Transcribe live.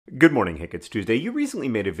Good morning, Hick. It's Tuesday. You recently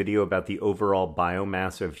made a video about the overall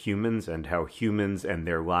biomass of humans and how humans and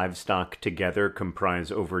their livestock together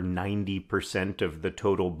comprise over 90% of the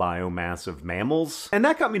total biomass of mammals. And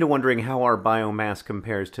that got me to wondering how our biomass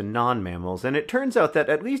compares to non-mammals, and it turns out that,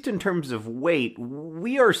 at least in terms of weight,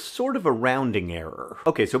 we are sort of a rounding error.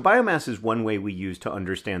 Okay, so biomass is one way we use to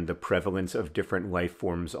understand the prevalence of different life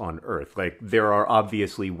forms on Earth. Like, there are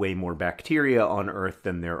obviously way more bacteria on Earth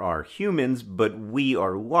than there are humans, but we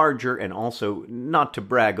are larger and also, not to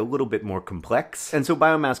brag, a little bit more complex. And so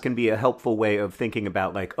biomass can be a helpful way of thinking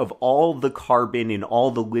about, like, of all the carbon in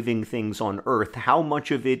all the living things on Earth, how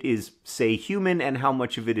much of it is, say, human and how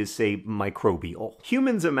much of it is, say, microbial.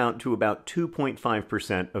 Humans amount to about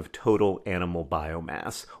 2.5% of total animal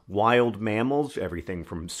biomass. Wild mammals, everything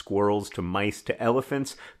from squirrels to mice to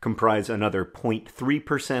elephants, comprise another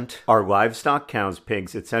 0.3%. Our livestock, cows,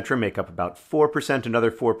 pigs, etc., make up about 4%.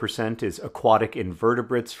 Another 4% is aquatic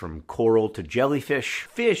invertebrates, from coral to jellyfish.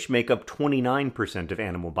 Fish make up 29% of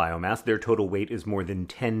animal biomass. Their total weight is more than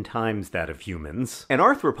 10 times that of humans. And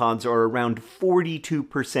arthropods are around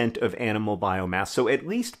 42% of animal biomass, so at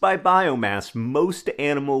least by biomass, most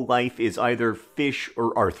animal life is either fish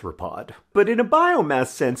or arthropod. But in a biomass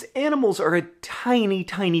sense, animals are a tiny,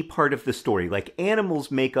 tiny part of the story. Like, animals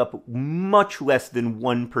make up much less than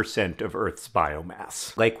 1% of Earth's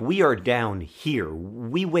biomass. Like, we are down here.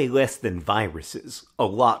 We weigh less than viruses. A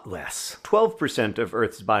lot less. 12% of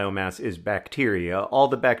Earth's biomass is bacteria. All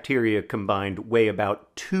the bacteria combined weigh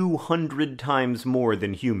about 200 times more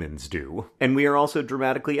than humans do. And we are also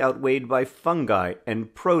dramatically outweighed by fungi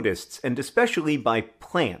and protists, and especially by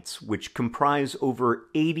plants, which comprise over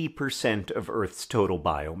 80% of Earth's total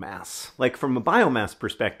biomass. Like, from a biomass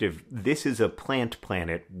perspective, this is a plant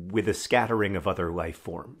planet with a scattering of other life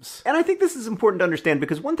forms. And I think this is important to understand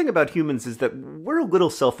because one thing about humans is that we're a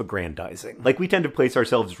little self-aggrandizing. Like, we tend to place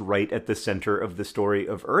ourselves right at the center of the story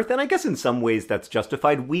of Earth, and I guess in some ways that's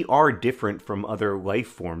justified. We are different from other life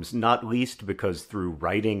forms, not least because through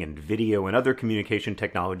writing and video and other communication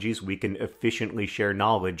technologies we can efficiently share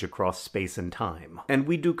knowledge across space and time. And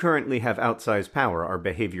we do currently have outsized power. Our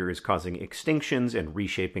behavior is causing extinctions and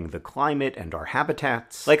reshaping the climate and our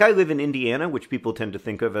habitats. Like, I live in Indiana, which people tend to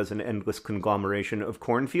think of as an endless conglomeration of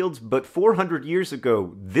cornfields, but 400 years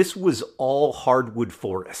ago, this was all hardwood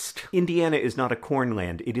forest. Indiana is not a corn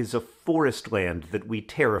land, it is a forest land that we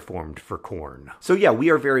terraformed for corn. So yeah, we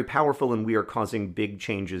are very powerful and we are causing big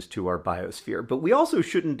changes to our biosphere, but we also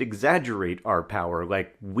shouldn't exaggerate our power.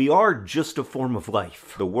 Like, we are just a form of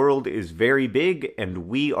life. The world is very big and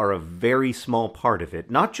we are a very small part of it,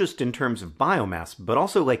 not just in terms of biomass, but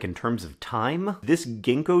also like in terms of time. This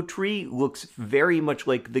ginkgo tree looks very much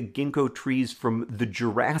like the ginkgo trees from the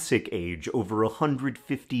Jurassic Age over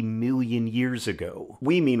 150 million years ago.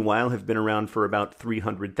 We, meanwhile, have been around for about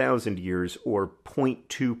 300,000 years, or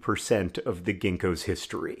 0.2% of the ginkgo's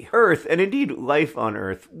history. Earth, and indeed life on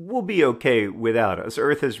Earth, will be okay without us.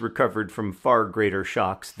 Earth has recovered from far greater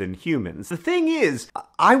shocks than humans. The thing is,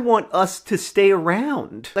 I want us to stay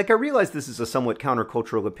around. Like, I realize this is a somewhat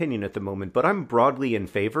countercultural opinion at the moment, but I'm broadly in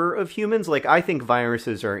favor of humans. Like, I think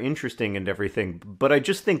viruses are interesting and everything, but I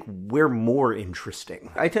just think we're more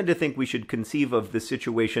interesting. I tend to think we should conceive of the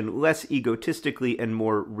situation less egotistically and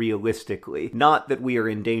more realistically. Not that we are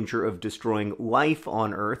in danger of destroying life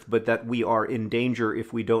on Earth, but that we are in danger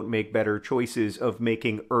if we don't make better choices of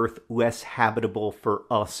making Earth less habitable for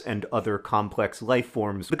us and other complex life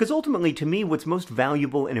forms. Because ultimately, to me, what's most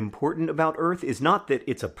valuable and important about Earth is not that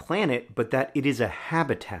it's a planet, but that it is a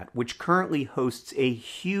habitat, which currently hosts a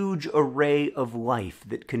huge array of life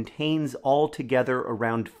that contains altogether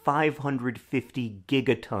around 550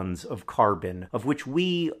 gigatons of carbon, of which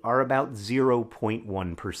we are about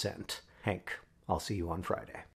 0.1%. Hank, I'll see you on Friday.